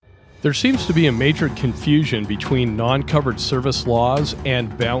There seems to be a major confusion between non-covered service laws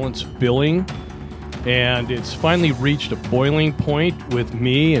and balanced billing, and it's finally reached a boiling point with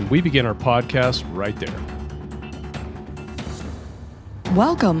me, and we begin our podcast right there.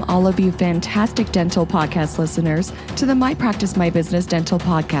 Welcome, all of you fantastic dental podcast listeners, to the My Practice, My Business Dental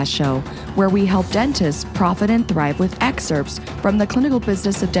Podcast Show, where we help dentists profit and thrive with excerpts from the clinical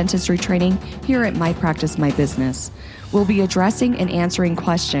business of dentistry training here at My Practice, My Business. We'll be addressing and answering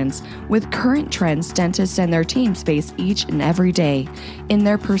questions with current trends dentists and their teams face each and every day in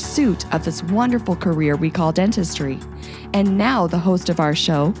their pursuit of this wonderful career we call dentistry. And now the host of our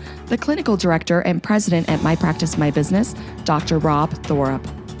show, the clinical director and president at My Practice, My Business, Dr. Rob Thorup.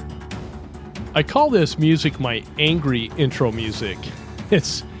 I call this music my angry intro music.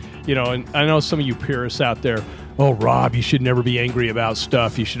 It's, and I know some of you purists out there, oh, Rob, you should never be angry about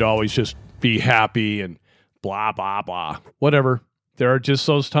stuff. You should always just be happy and blah, blah, blah, whatever. There are just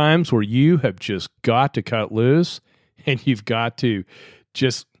those times where you have just got to cut loose and you've got to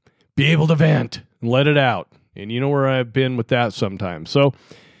just be able to vent and let it out. And you know where I've been with that sometimes. So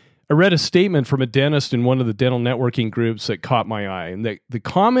I read a statement from a dentist in one of the dental networking groups that caught my eye. And the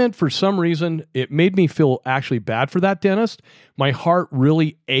comment, for some reason, it made me feel actually bad for that dentist. My heart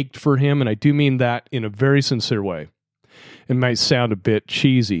really ached for him, and I do mean that in a very sincere way. It might sound a bit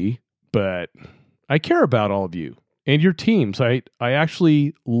cheesy, but I care about all of you and your teams. I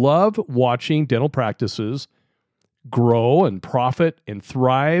actually love watching dental practices grow and profit and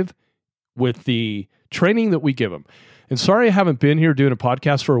thrive with the training that we give them. And sorry I haven't been here doing a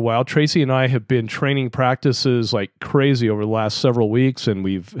podcast for a while. Tracy and I have been training practices like crazy over the last several weeks, and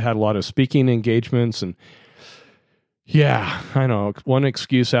we've had a lot of speaking engagements. And yeah, I know, one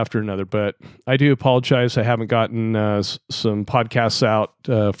excuse after another, but I do apologize. I haven't gotten some podcasts out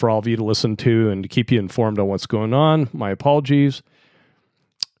for all of you to listen to and to keep you informed on what's going on. My apologies,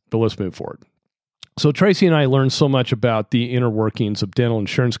 but let's move forward. So Tracy and I learned so much about the inner workings of dental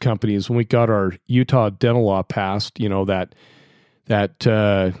insurance companies when we got our Utah dental law passed,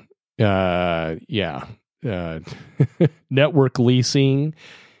 network leasing,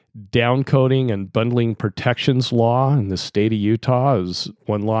 downcoding and bundling protections law in the state of Utah. As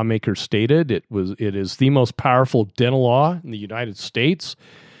one lawmaker stated, it is the most powerful dental law in the United States.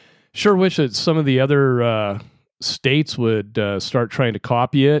 Sure wish that some of the other states would start trying to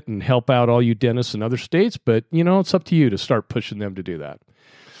copy it and help out all you dentists in other states, but it's up to you to start pushing them to do that.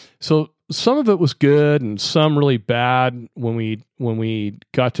 So some of it was good and some really bad when we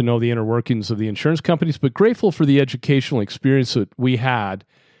got to know the inner workings of the insurance companies, but grateful for the educational experience that we had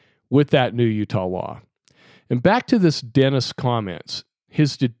with that new Utah law. And back to this dentist's comments.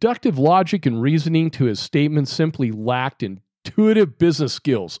 His deductive logic and reasoning to his statement simply lacked intuitive business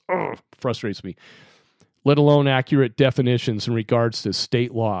skills. Frustrates me. Let alone accurate definitions in regards to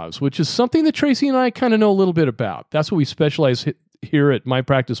state laws, which is something that Tracy and I kind of know a little bit about. That's what we specialize here at My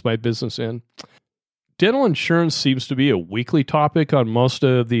Practice, My Business in. Dental insurance seems to be a weekly topic on most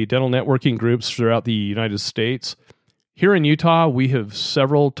of the dental networking groups throughout the United States. Here in Utah, we have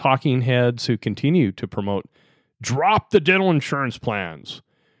several talking heads who continue to promote drop the dental insurance plans.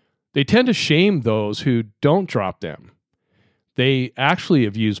 They tend to shame those who don't drop them. They actually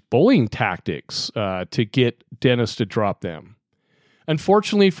have used bullying tactics to get dentists to drop them.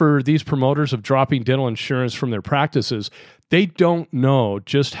 Unfortunately for these promoters of dropping dental insurance from their practices, they don't know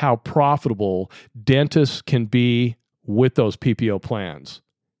just how profitable dentists can be with those PPO plans.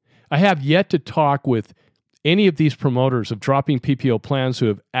 I have yet to talk with any of these promoters of dropping PPO plans who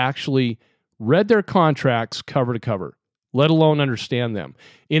have actually read their contracts cover to cover, let alone understand them.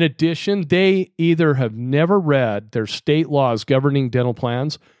 In addition, they either have never read their state laws governing dental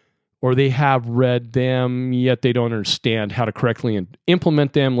plans, or they have read them, yet they don't understand how to correctly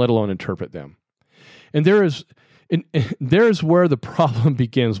implement them, let alone interpret them. And there's where the problem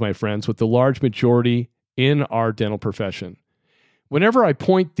begins, my friends, with the large majority in our dental profession. Whenever I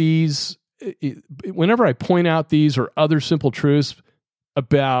point out these or other simple truths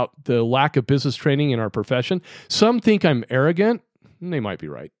about the lack of business training in our profession, some think I'm arrogant, and they might be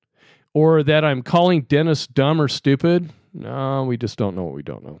right, or that I'm calling dentists dumb or stupid. No, we just don't know what we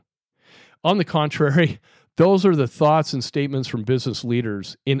don't know. On the contrary, those are the thoughts and statements from business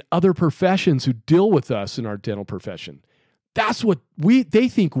leaders in other professions who deal with us in our dental profession. That's what they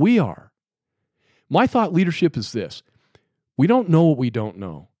think we are. My thought leadership is this: we don't know what we don't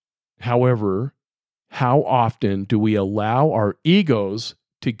know. However, how often do we allow our egos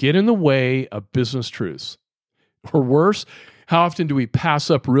to get in the way of business truths? Or worse, how often do we pass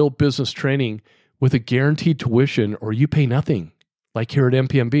up real business training with a guaranteed tuition or you pay nothing, like here at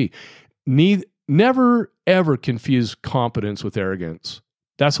MPMB? Never, ever confuse competence with arrogance.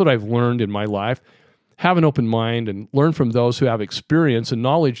 That's what I've learned in my life. Have an open mind and learn from those who have experience and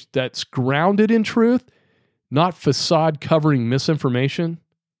knowledge that's grounded in truth, not facade covering misinformation.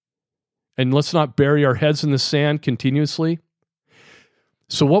 And let's not bury our heads in the sand continuously.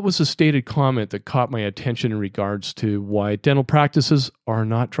 So what was the stated comment that caught my attention in regards to why dental practices are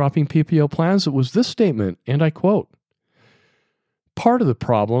not dropping PPO plans? It was this statement, and I quote, "Part of the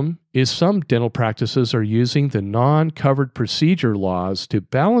problem is some dental practices are using the non-covered procedure laws to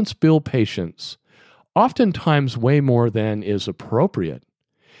balance bill patients, oftentimes way more than is appropriate,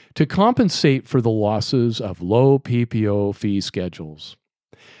 to compensate for the losses of low PPO fee schedules.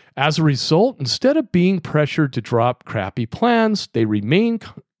 As a result, instead of being pressured to drop crappy plans, they remain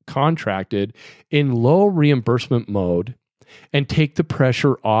contracted in low reimbursement mode and take the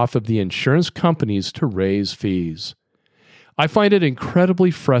pressure off of the insurance companies to raise fees. I find it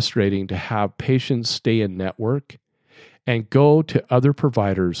incredibly frustrating to have patients stay in network and go to other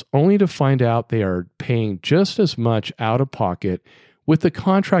providers only to find out they are paying just as much out of pocket with the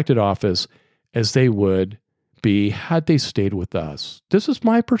contracted office as they would be had they stayed with us. This is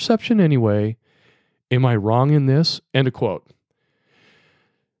my perception anyway. Am I wrong in this?" End of quote.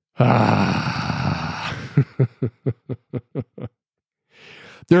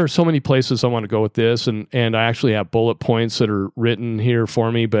 There are so many places I want to go with this, and I actually have bullet points that are written here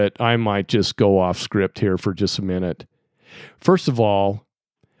for me, but I might just go off script here for just a minute. First of all,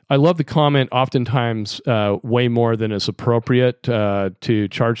 I love the comment, oftentimes way more than is appropriate to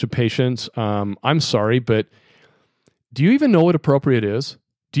charge the patients. I'm sorry, but do you even know what appropriate is?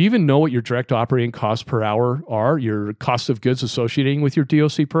 Do you even know what your direct operating costs per hour are, your cost of goods associating with your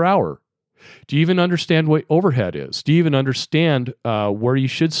DOC per hour? Do you even understand what overhead is? Do you even understand where you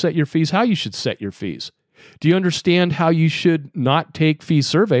should set your fees, how you should set your fees? Do you understand how you should not take fee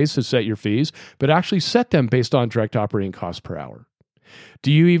surveys to set your fees, but actually set them based on direct operating costs per hour?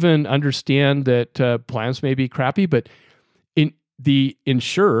 Do you even understand that plans may be crappy, but the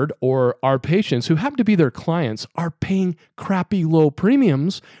insured or our patients who happen to be their clients are paying crappy low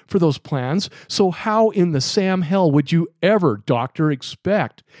premiums for those plans? So how in the Sam hell would you ever, doctor,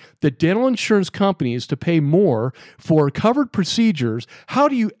 expect the dental insurance companies to pay more for covered procedures? How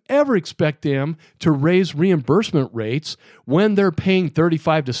do you ever expect them to raise reimbursement rates when they're paying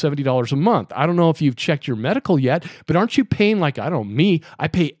 $35 to $70 a month? I don't know if you've checked your medical yet, but aren't you paying like, I don't know, me, I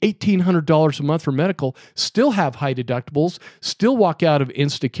pay $1,800 a month for medical, still have high deductibles, still walk out of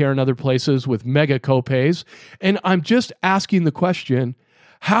Instacare and other places with mega copays. And I'm just asking the question,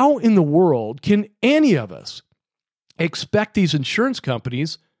 how in the world can any of us expect these insurance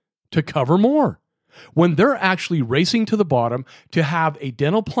companies to cover more when they're actually racing to the bottom to have a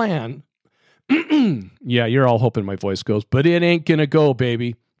dental plan? Yeah, you're all hoping my voice goes, but it ain't gonna go,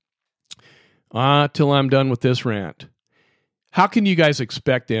 baby. Till I'm done with this rant. How can you guys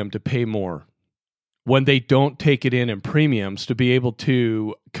expect them to pay more when they don't take it in premiums to be able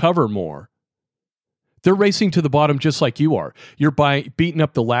to cover more? They're racing to the bottom just like you are. You're beating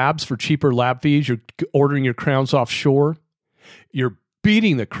up the labs for cheaper lab fees. You're ordering your crowns offshore. You're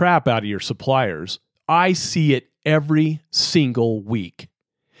beating the crap out of your suppliers. I see it every single week.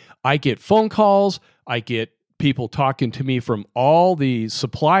 I get phone calls. I get people talking to me from all the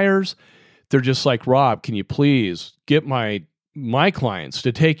suppliers. They're just like, "Rob, can you please get my clients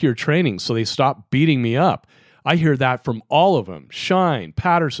to take your training so they stop beating me up?" I hear that from all of them. Shine,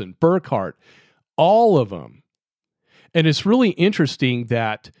 Patterson, Burkhart, all of them. And it's really interesting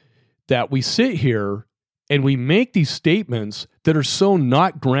that we sit here and we make these statements that are so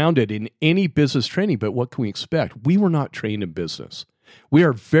not grounded in any business training. But what can we expect? We were not trained in business. We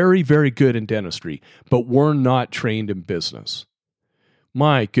are very, very good in dentistry, but we're not trained in business.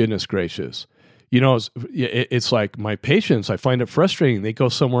 My goodness gracious. You know, it's like my patients, I find it frustrating. They go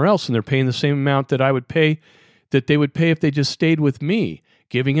somewhere else and they're paying the same amount that I would pay, that they would pay if they just stayed with me,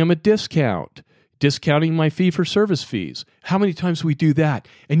 giving them a discount, discounting my fee for service fees. How many times we do that?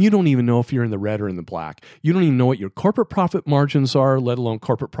 And you don't even know if you're in the red or in the black. You don't even know what your corporate profit margins are, let alone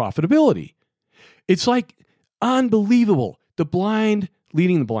corporate profitability. It's like unbelievable. The blind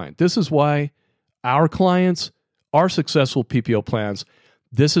leading the blind. This is why our clients are successful PPO plans.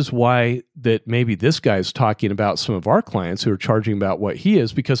 This is why that maybe this guy is talking about some of our clients who are charging about what he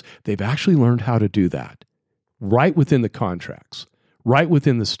is, because they've actually learned how to do that right within the contracts, right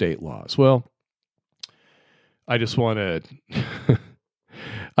within the state laws. Well, I just want to,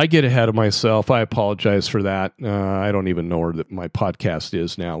 I get ahead of myself. I apologize for that. I don't even know where my podcast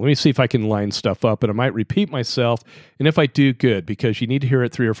is now. Let me see if I can line stuff up, and I might repeat myself. And if I do, good, because you need to hear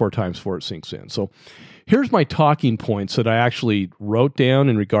it 3 or 4 times before it sinks in. So here's my talking points that I actually wrote down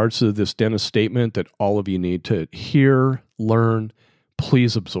in regards to this dentist statement that all of you need to hear, learn,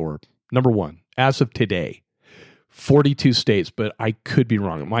 please absorb. Number one, as of today, 42 states, but I could be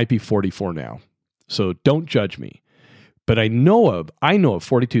wrong. It might be 44 now. So don't judge me. But I know of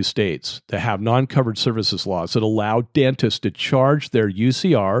 42 states that have non-covered services laws that allow dentists to charge their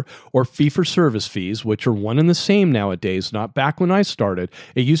UCR or fee-for-service fees, which are one and the same nowadays, not back when I started.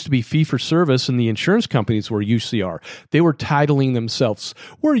 It used to be fee-for-service and the insurance companies were UCR. They were titling themselves,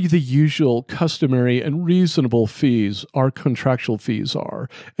 where the usual, customary, and reasonable fees our contractual fees are,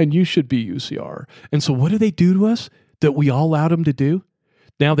 and you should be UCR. And so what do they do to us that we all allowed them to do?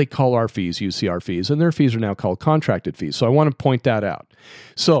 Now they call our fees UCR fees, and their fees are now called contracted fees. So I want to point that out.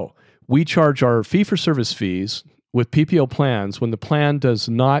 So we charge our fee-for-service fees with PPO plans when the plan does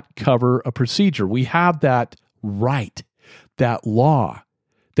not cover a procedure. We have that right, that law,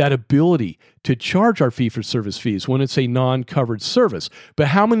 that ability to charge our fee-for-service fees when it's a non-covered service. But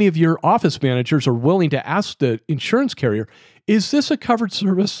how many of your office managers are willing to ask the insurance carrier, is this a covered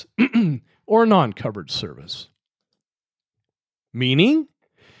service or a non-covered service? Meaning,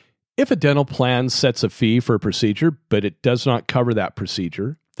 if a dental plan sets a fee for a procedure, but it does not cover that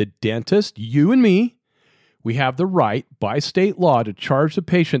procedure, the dentist, you and me, we have the right by state law to charge the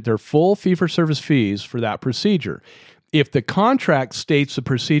patient their full fee-for-service fees for that procedure. If the contract states the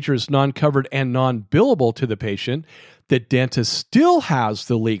procedure is non-covered and non-billable to the patient, the dentist still has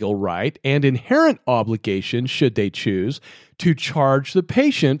the legal right and inherent obligation, should they choose, to charge the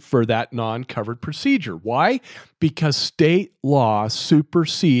patient for that non-covered procedure. Why? Because state law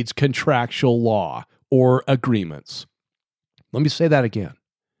supersedes contractual law or agreements. Let me say that again.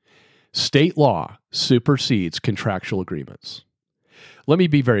 State law supersedes contractual agreements. Let me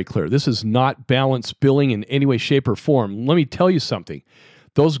be very clear. This is not balanced billing in any way, shape, or form. Let me tell you something.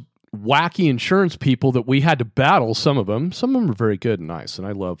 Those wacky insurance people that we had to battle, some of them are very good and nice, and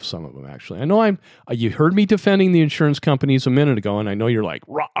I love some of them, actually. I know you heard me defending the insurance companies a minute ago, and I know you're like,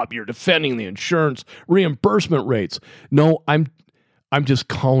 Rob, you're defending the insurance reimbursement rates. No, I'm just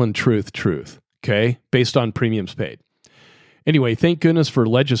calling truth, okay, based on premiums paid. Anyway, thank goodness for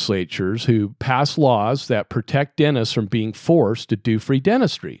legislatures who pass laws that protect dentists from being forced to do free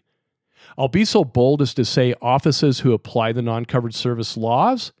dentistry. I'll be so bold as to say offices who apply the non-covered service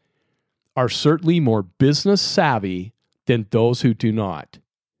laws are certainly more business savvy than those who do not.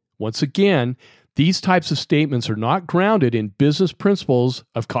 Once again, these types of statements are not grounded in business principles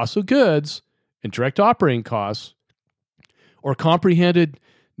of cost of goods and direct operating costs or comprehended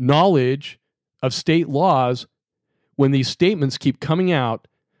knowledge of state laws when these statements keep coming out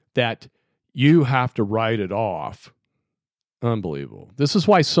that you have to write it off. Unbelievable. This is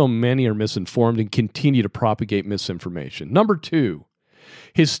why so many are misinformed and continue to propagate misinformation. Number two,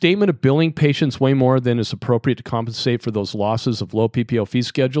 his statement of billing patients way more than is appropriate to compensate for those losses of low PPO fee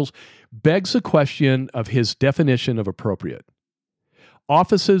schedules begs the question of his definition of appropriate.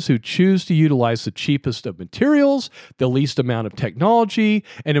 Offices who choose to utilize the cheapest of materials, the least amount of technology,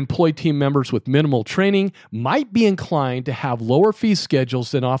 and employ team members with minimal training might be inclined to have lower fee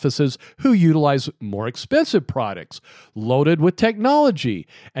schedules than offices who utilize more expensive products, loaded with technology,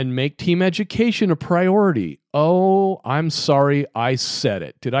 and make team education a priority. Oh, I'm sorry, I said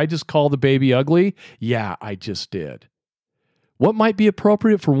it. Did I just call the baby ugly? Yeah, I just did. What might be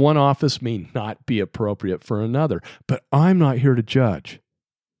appropriate for one office may not be appropriate for another, but I'm not here to judge.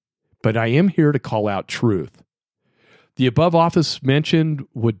 But I am here to call out truth. The above office mentioned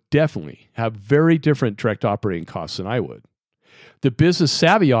would definitely have very different direct operating costs than I would. The business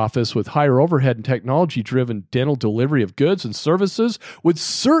savvy office with higher overhead and technology-driven dental delivery of goods and services would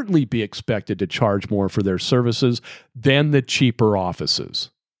certainly be expected to charge more for their services than the cheaper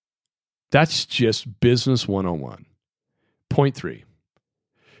offices. That's just business 101. Point 3,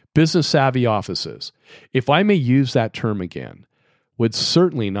 business savvy offices, if I may use that term again, would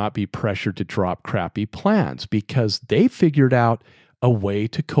certainly not be pressured to drop crappy plans because they figured out a way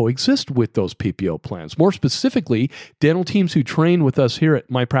to coexist with those PPO plans. More specifically, dental teams who train with us here at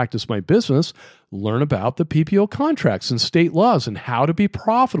My Practice, My Business learn about the PPO contracts and state laws and how to be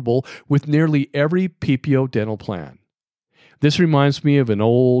profitable with nearly every PPO dental plan. This reminds me of an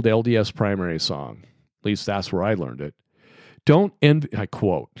old LDS primary song. At least that's where I learned it. I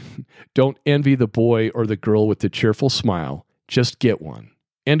quote, don't envy the boy or the girl with the cheerful smile. Just get one.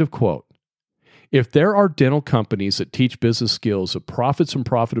 End of quote. If there are dental companies that teach business skills of profits and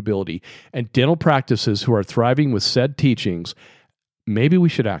profitability and dental practices who are thriving with said teachings, maybe we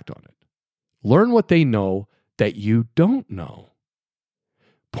should act on it. Learn what they know that you don't know.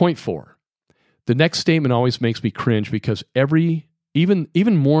 Point 4. The next statement always makes me cringe because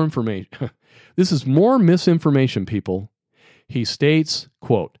even more information. This is more misinformation, people. He states,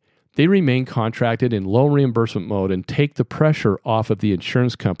 quote, They remain contracted in low reimbursement mode and take the pressure off of the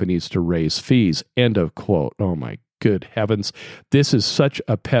insurance companies to raise fees. End of quote. Oh my good heavens. This is such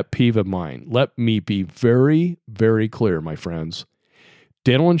a pet peeve of mine. Let me be very, very clear, my friends.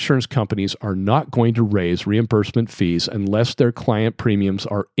 Dental insurance companies are not going to raise reimbursement fees unless their client premiums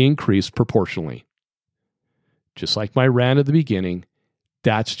are increased proportionally. Just like my rant at the beginning,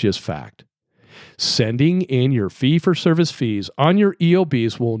 that's just fact. Sending in your fee-for-service fees on your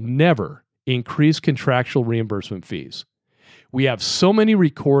EOBs will never increase contractual reimbursement fees. We have so many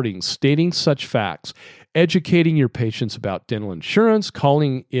recordings stating such facts. Educating your patients about dental insurance,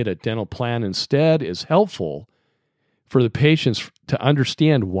 calling it a dental plan instead, is helpful for the patients to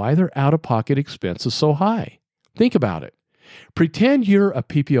understand why their out-of-pocket expense is so high. Think about it. Pretend you're a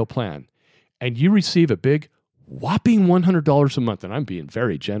PPO plan and you receive a big whopping $100 a month, and I'm being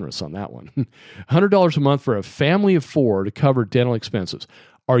very generous on that one. $100 a month for a family of 4 to cover dental expenses.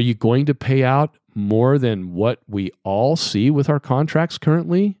 Are you going to pay out more than what we all see with our contracts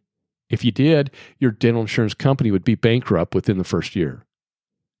currently? If you did, your dental insurance company would be bankrupt within the first year.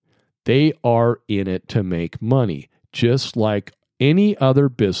 They are in it to make money, just like any other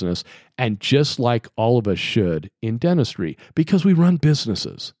business and just like all of us should in dentistry, because we run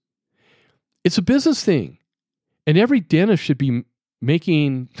businesses. It's a business thing. And every dentist should be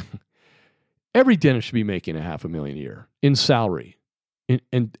making $500,000 a year in salary.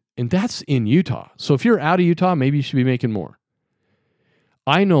 And that's in Utah. So if you're out of Utah, maybe you should be making more.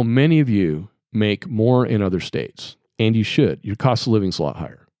 I know many of you make more in other states, and you should. Your cost of living is a lot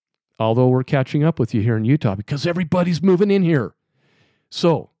higher. Although we're catching up with you here in Utah because everybody's moving in here.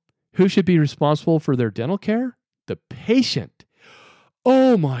 So who should be responsible for their dental care? The patient.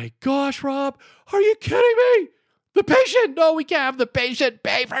 Oh my gosh, Rob, are you kidding me? The patient. No, we can't have the patient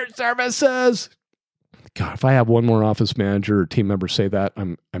pay for services. God, if I have one more office manager or team member say that,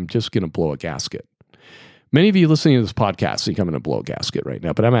 I'm just going to blow a gasket. Many of you listening to this podcast think I'm going to blow a gasket right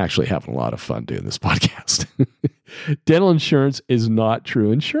now, but I'm actually having a lot of fun doing this podcast. Dental insurance is not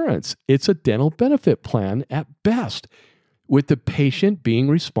true insurance. It's a dental benefit plan at best, with the patient being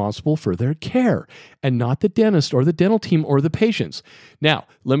responsible for their care and not the dentist or the dental team or the patients. Now,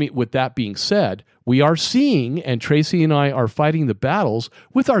 with that being said, we are seeing, and Tracy and I are fighting the battles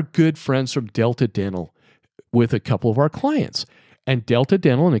with our good friends from Delta Dental with a couple of our clients. And Delta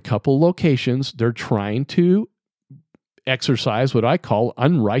Dental in a couple locations, they're trying to exercise what I call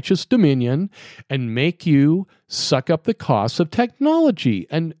unrighteous dominion and make you suck up the costs of technology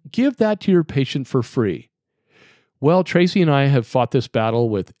and give that to your patient for free. Well, Tracy and I have fought this battle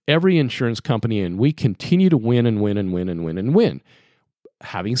with every insurance company, and we continue to win and win and win and win and win.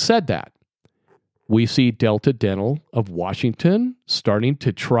 Having said that, we see Delta Dental of Washington starting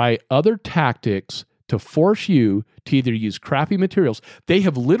to try other tactics to force you to either use crappy materials. They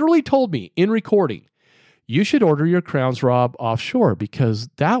have literally told me in recording, you should order your crowns, Rob, offshore, because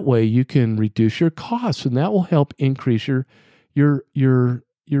that way you can reduce your costs, and that will help increase your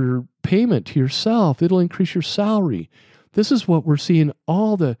payment to yourself. It'll increase your salary. This is what we're seeing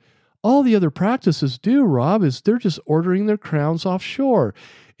all the other practices do, Rob, is they're just ordering their crowns offshore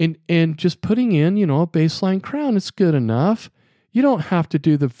and just putting in, a baseline crown. It's good enough. You don't have to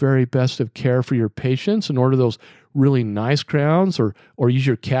do the very best of care for your patients and order those really nice crowns or use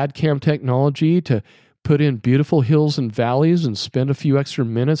your CAD/CAM technology to put in beautiful hills and valleys and spend a few extra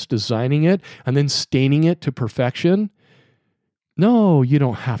minutes designing it and then staining it to perfection. No, you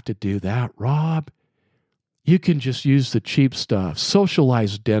don't have to do that, Rob. You can just use the cheap stuff.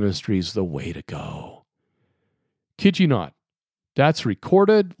 Socialized dentistry is the way to go. Kid you not. That's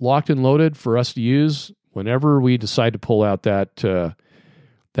recorded, locked and loaded for us to use whenever we decide to pull out that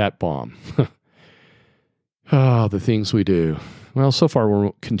bomb. The things we do. Well, so far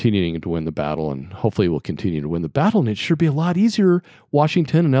we're continuing to win the battle, and hopefully we'll continue to win the battle. And it should be a lot easier,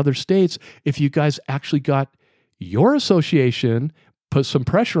 Washington and other states, if you guys actually got your association, put some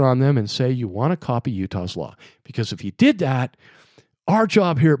pressure on them and say you want to copy Utah's law. Because if you did that, our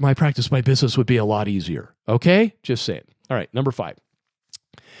job here at My Practice, My Business would be a lot easier. Okay? Just saying. All right, number 5.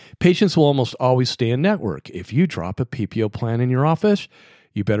 Patients will almost always stay in network. If you drop a PPO plan in your office,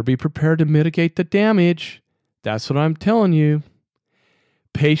 you better be prepared to mitigate the damage. That's what I'm telling you.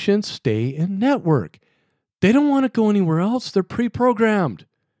 Patients stay in network. They don't want to go anywhere else. They're pre-programmed.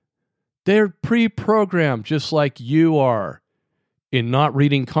 They're pre-programmed just like you are in not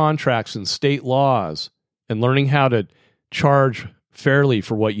reading contracts and state laws and learning how to charge fairly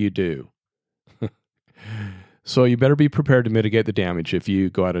for what you do. So you better be prepared to mitigate the damage if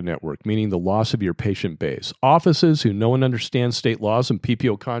you go out of network, meaning the loss of your patient base. Offices who know and understand state laws and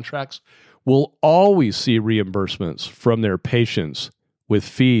PPO contracts will always see reimbursements from their patients with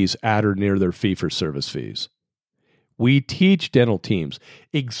fees at or near their fee-for-service fees. We teach dental teams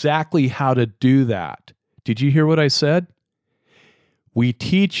exactly how to do that. Did you hear what I said? We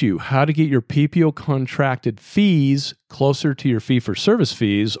teach you how to get your PPO contracted fees closer to your fee-for-service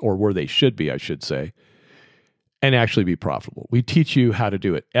fees, or where they should be, I should say, and actually be profitable. We teach you how to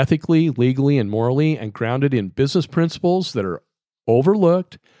do it ethically, legally, and morally, and grounded in business principles that are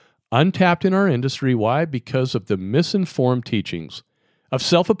overlooked, untapped in our industry. Why? Because of the misinformed teachings of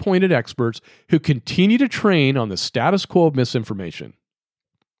self-appointed experts who continue to train on the status quo of misinformation.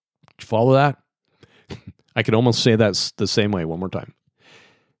 Did you follow that? I could almost say that the same way one more time,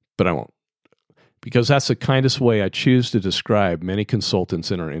 but I won't. Because that's the kindest way I choose to describe many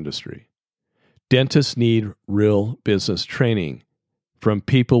consultants in our industry. Dentists need real business training from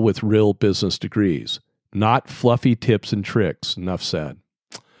people with real business degrees, not fluffy tips and tricks. Enough said.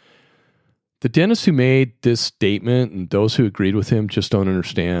 The dentists who made this statement and those who agreed with him just don't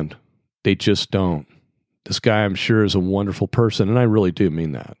understand. They just don't. This guy, I'm sure, is a wonderful person, and I really do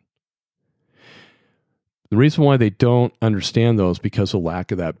mean that. The reason why they don't understand those is because of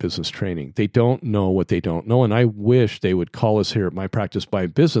lack of that business training. They don't know what they don't know, and I wish they would call us here at My Practice by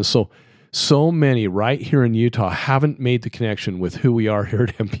Business. So many right here in Utah haven't made the connection with who we are here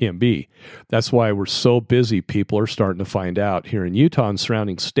at MPMB. That's why we're so busy. People are starting to find out here in Utah and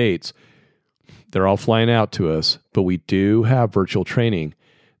surrounding states. They're all flying out to us, but we do have virtual training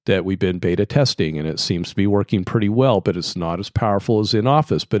that we've been beta testing, and it seems to be working pretty well, but it's not as powerful as in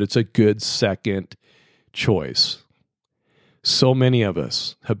office, but it's a good second choice. So many of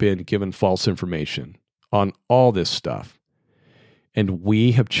us have been given false information on all this stuff, and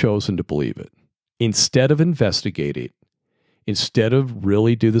we have chosen to believe it. Instead of investigating, instead of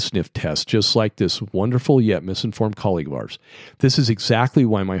really do the sniff test, just like this wonderful yet misinformed colleague of ours. This is exactly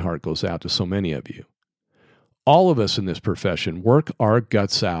why my heart goes out to so many of you. All of us in this profession work our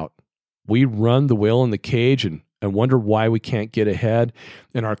guts out. We run the wheel in the cage and wonder why we can't get ahead.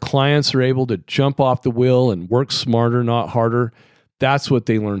 And our clients are able to jump off the wheel and work smarter, not harder. That's what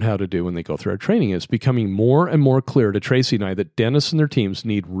they learn how to do when they go through our training. It's becoming more and more clear to Tracy and I that dentists and their teams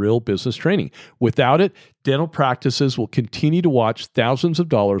need real business training. Without it, dental practices will continue to watch thousands of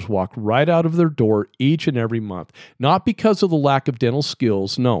dollars walk right out of their door each and every month. Not because of the lack of dental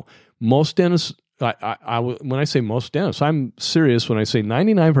skills. No, most dentists, when I say most dentists, I'm serious when I say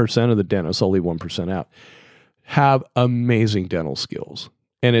 99% of the dentists, I'll leave 1% out, have amazing dental skills.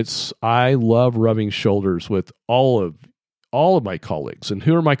 And I love rubbing shoulders with all of my colleagues. And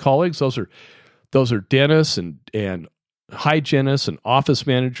who are my colleagues? Those are dentists and hygienists and office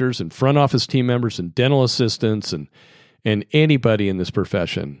managers and front office team members and dental assistants and anybody in this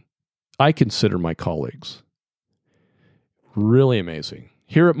profession. I consider my colleagues. Really amazing.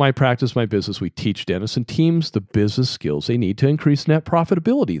 Here at My Practice, My Business, we teach dentists and teams the business skills they need to increase net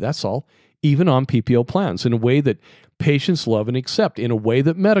profitability. That's all. Even on PPO plans, in a way that patients love and accept, in a way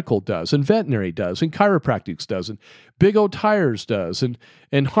that medical does, and veterinary does, and chiropractics does, and Big O Tires does,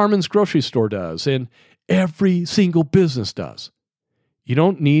 and Harmon's Grocery Store does, and every single business does. You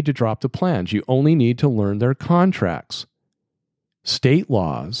don't need to drop the plans. You only need to learn their contracts, state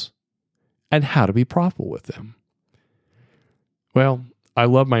laws, and how to be profitable with them. Well, I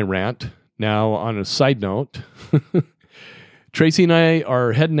love my rant. Now, on a side note, Tracy and I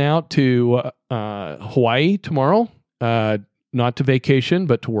are heading out to Hawaii tomorrow, not to vacation,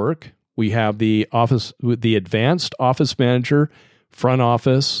 but to work. We have the advanced office manager front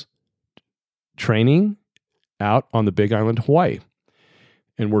office training out on the Big Island, Hawaii.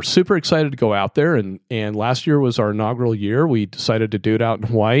 And we're super excited to go out there. And last year was our inaugural year. We decided to do it out in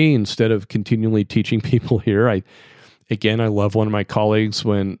Hawaii instead of continually teaching people here. I love one of my colleagues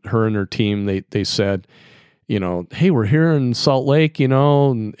when her and her team, they said, hey, we're here in Salt Lake, and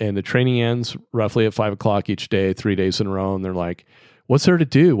the training ends roughly at 5:00 each day, 3 days in a row. And they're like, what's there to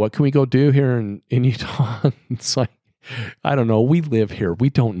do? What can we go do here in Utah? It's like, I don't know. We live here. We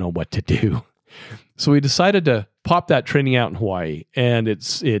don't know what to do. So we decided to pop that training out in Hawaii, and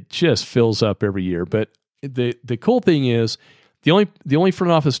it just fills up every year. But the cool thing is the only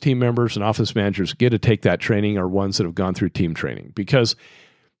front office team members and office managers who get to take that training are ones that have gone through team training, because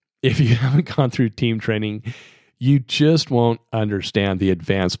if you haven't gone through team training, you just won't understand the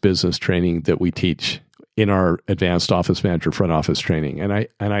advanced business training that we teach in our advanced office manager front office training. And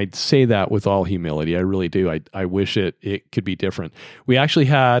I say that with all humility. I really do. I wish it could be different. We actually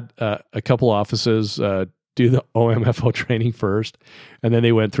had a couple offices do the OMFO training first, and then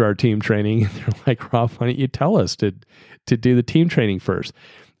they went through our team training. And they're like, Rob, why don't you tell us to do the team training first?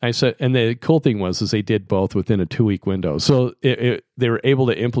 I said, and the cool thing was they did both within a 2-week window. So they were able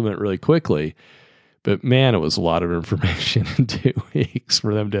to implement really quickly. But man, it was a lot of information in 2 weeks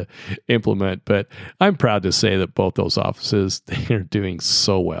for them to implement. But I'm proud to say that both those offices, they are doing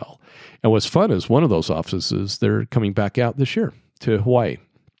so well. And what's fun is one of those offices, they're coming back out this year to Hawaii.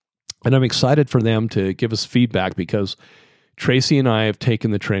 And I'm excited for them to give us feedback because Tracy and I have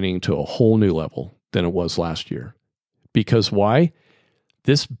taken the training to a whole new level than it was last year. Because why?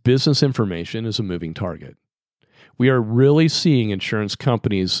 This business information is a moving target. We are really seeing insurance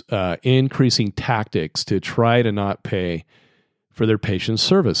companies increasing tactics to try to not pay for their patients'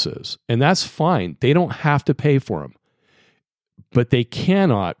 services. And that's fine. They don't have to pay for them. But they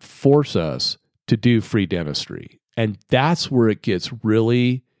cannot force us to do free dentistry. And that's where it gets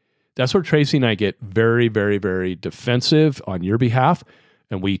really, that's where Tracy and I get very, very, very defensive on your behalf.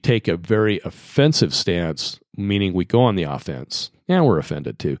 And we take a very offensive stance, meaning we go on the offense. And we're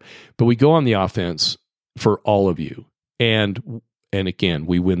offended too. But we go on the offense for all of you. And again,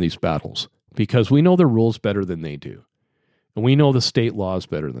 we win these battles because we know the rules better than they do. And we know the state laws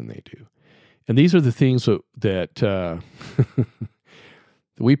better than they do. And these are the things that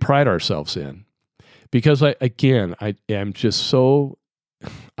we pride ourselves in. Because I'm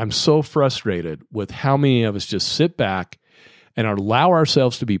so frustrated with how many of us just sit back and allow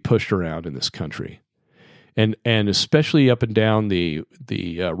ourselves to be pushed around in this country. And especially up and down the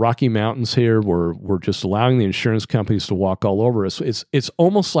Rocky Mountains here, where we're just allowing the insurance companies to walk all over us. It's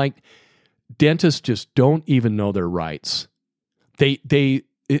almost like dentists just don't even know their rights.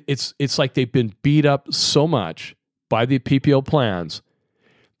 It's like they've been beat up so much by the PPO plans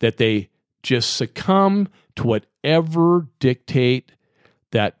that they just succumb to whatever dictate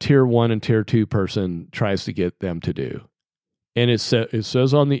that tier 1 and tier 2 person tries to get them to do. And it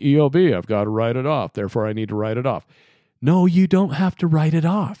says on the EOB, I've got to write it off. Therefore, I need to write it off. No, you don't have to write it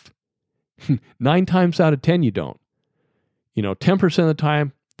off. 9 times out of 10, you don't. 10% of the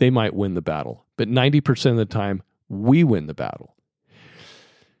time, they might win the battle. But 90% of the time, we win the battle.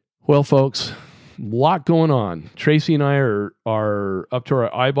 Well, folks, a lot going on. Tracy and I are up to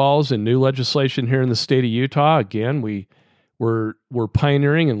our eyeballs in new legislation here in the state of Utah. Again, we're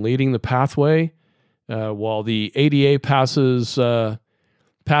pioneering and leading the pathway. While the ADA passes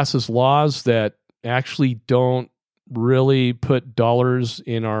laws that actually don't really put dollars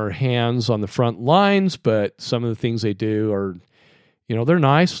in our hands on the front lines, but some of the things they do are, they're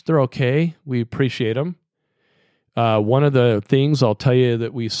nice, they're okay, we appreciate them. One of the things I'll tell you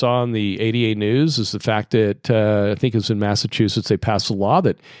that we saw in the ADA news is the fact that I think it was in Massachusetts, they passed a law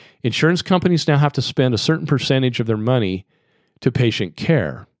that insurance companies now have to spend a certain percentage of their money to patient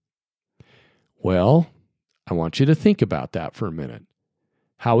care. Well, I want you to think about that for a minute.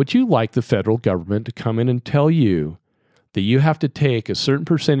 How would you like the federal government to come in and tell you that you have to take a certain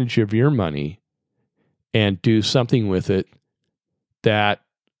percentage of your money and do something with it that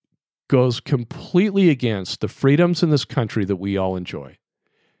goes completely against the freedoms in this country that we all enjoy?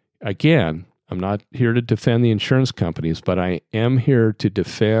 Again, I'm not here to defend the insurance companies, but I am here to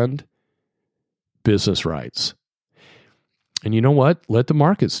defend business rights. And you know what? Let the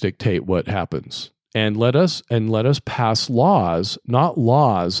markets dictate what happens. And let us pass laws, not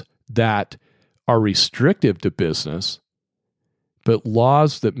laws that are restrictive to business, but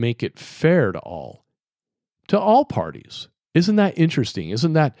laws that make it fair to all parties. Isn't that interesting?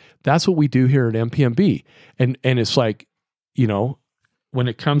 That's what we do here at MPMB. And it's like, when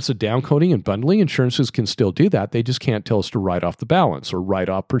it comes to downcoding and bundling, insurances can still do that. They just can't tell us to write off the balance or write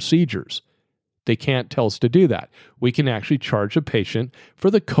off procedures. They can't tell us to do that. We can actually charge a patient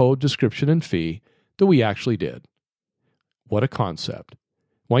for the code, description, and fee that we actually did. What a concept.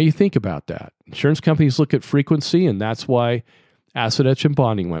 Why do you think about that? Insurance companies look at frequency, and that's why asset etch and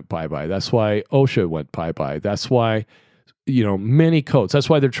bonding went bye-bye. That's why OSHA went bye-bye. That's why, many codes. That's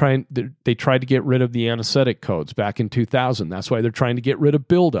why they tried to get rid of the anesthetic codes back in 2000. That's why they're trying to get rid of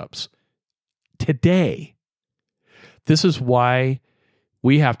buildups. Today, this is why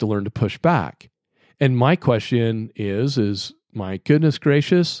we have to learn to push back. And my question is my goodness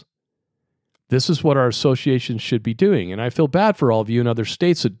gracious, this is what our associations should be doing. And I feel bad for all of you in other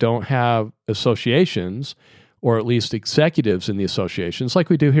states that don't have associations, or at least executives in the associations like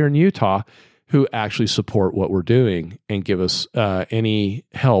we do here in Utah, who actually support what we're doing and give us any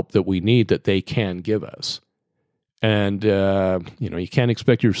help that we need that they can give us. And, you can't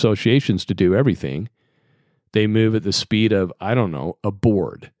expect your associations to do everything. They move at the speed of, a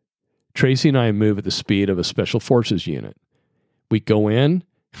board. Tracy and I move at the speed of a special forces unit. We go in,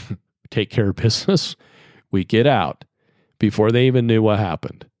 take care of business, we get out before they even knew what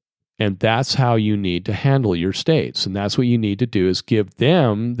happened. And that's how you need to handle your states. And that's what you need to do, is give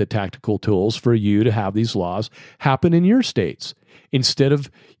them the tactical tools for you to have these laws happen in your states. Instead of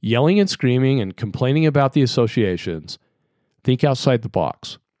yelling and screaming and complaining about the associations, think outside the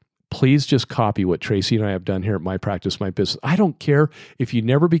box. Please just copy what Tracy and I have done here at My Practice, My Business. I don't care if you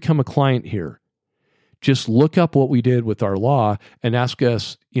never become a client here. Just look up what we did with our law and ask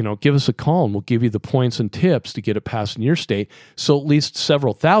us, give us a call and we'll give you the points and tips to get it passed in your state. So at least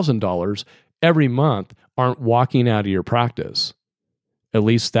several $1,000s every month aren't walking out of your practice. At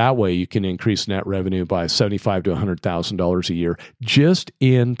least that way you can increase net revenue by $75,000 to $100,000 a year just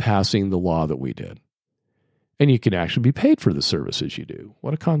in passing the law that we did. And you can actually be paid for the services you do.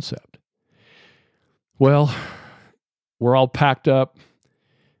 What a concept. Well, we're all packed up.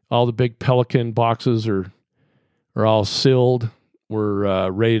 All the big Pelican boxes are all sealed. We're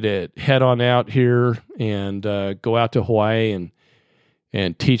ready to head on out here and go out to Hawaii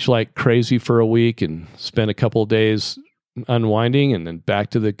and teach like crazy for a week and spend a couple of days unwinding, and then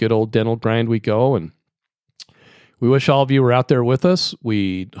back to the good old dental grind we go. And we wish all of you were out there with us.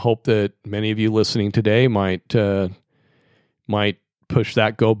 We hope that many of you listening today might push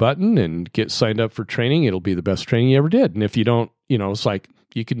that go button and get signed up for training. It'll be the best training you ever did. And if you don't, it's like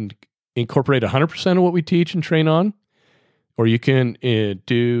you can incorporate 100% of what we teach and train on, or you can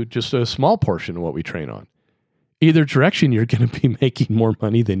do just a small portion of what we train on. Either direction, you're going to be making more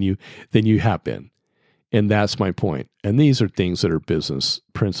money than you have been. And that's my point. And these are things that are business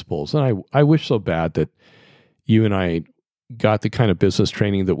principles. And I wish so bad that you and I got the kind of business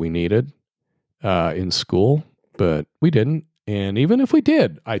training that we needed in school, but we didn't. And even if we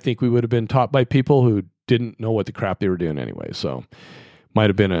did, I think we would have been taught by people who didn't know what the crap they were doing anyway. So might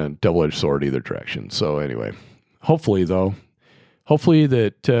have been a double-edged sword either direction. So anyway, hopefully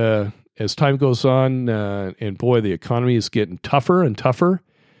that as time goes on, and boy, the economy is getting tougher and tougher,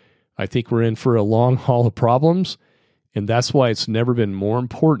 I think we're in for a long haul of problems. And that's why it's never been more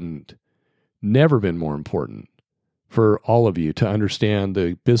important for all of you to understand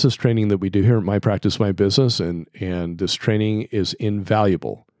the business training that we do here at My Practice, My Business. And this training is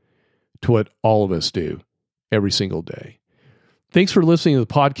invaluable to what all of us do every single day. Thanks for listening to the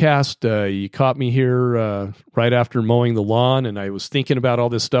podcast. You caught me here right after mowing the lawn, and I was thinking about all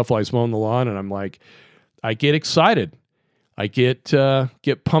this stuff while I was mowing the lawn, and I'm like, I get excited. I get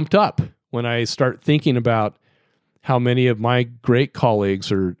pumped up when I start thinking about how many of my great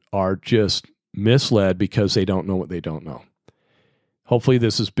colleagues are just misled because they don't know what they don't know. Hopefully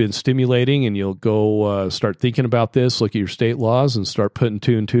this has been stimulating, and you'll go start thinking about this, look at your state laws, and start putting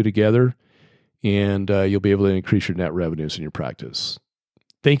two and two together, and you'll be able to increase your net revenues in your practice.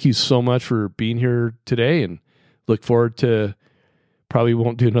 Thank you so much for being here today, and look forward to, probably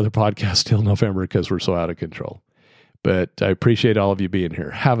won't do another podcast till November because we're so out of control. But I appreciate all of you being here.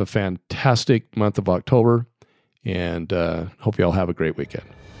 Have a fantastic month of October, and hope you all have a great weekend.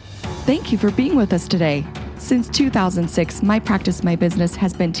 Thank you for being with us today. Since 2006, My Practice, My Business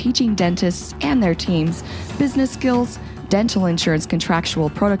has been teaching dentists and their teams business skills, dental insurance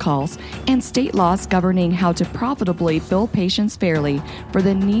contractual protocols, and state laws governing how to profitably bill patients fairly for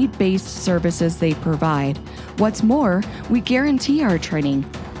the need-based services they provide. What's more, we guarantee our training,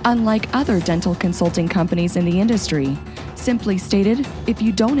 unlike other dental consulting companies in the industry. Simply stated, if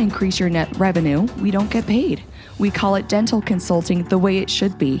you don't increase your net revenue, we don't get paid. We call it dental consulting the way it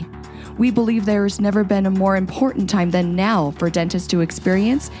should be. We believe there has never been a more important time than now for dentists to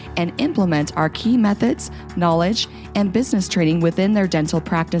experience and implement our key methods, knowledge, and business training within their dental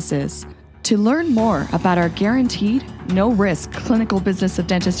practices. To learn more about our guaranteed, no-risk clinical business of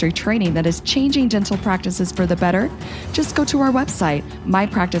dentistry training that is changing dental practices for the better, just go to our website,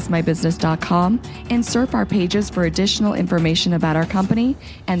 mypracticemybusiness.com, and surf our pages for additional information about our company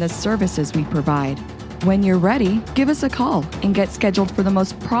and the services we provide. When you're ready, give us a call and get scheduled for the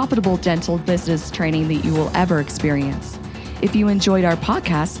most profitable dental business training that you will ever experience. If you enjoyed our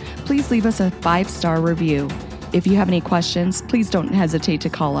podcast, please leave us a 5-star review. If you have any questions, please don't hesitate to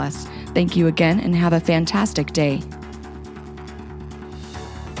call us. Thank you again and have a fantastic day.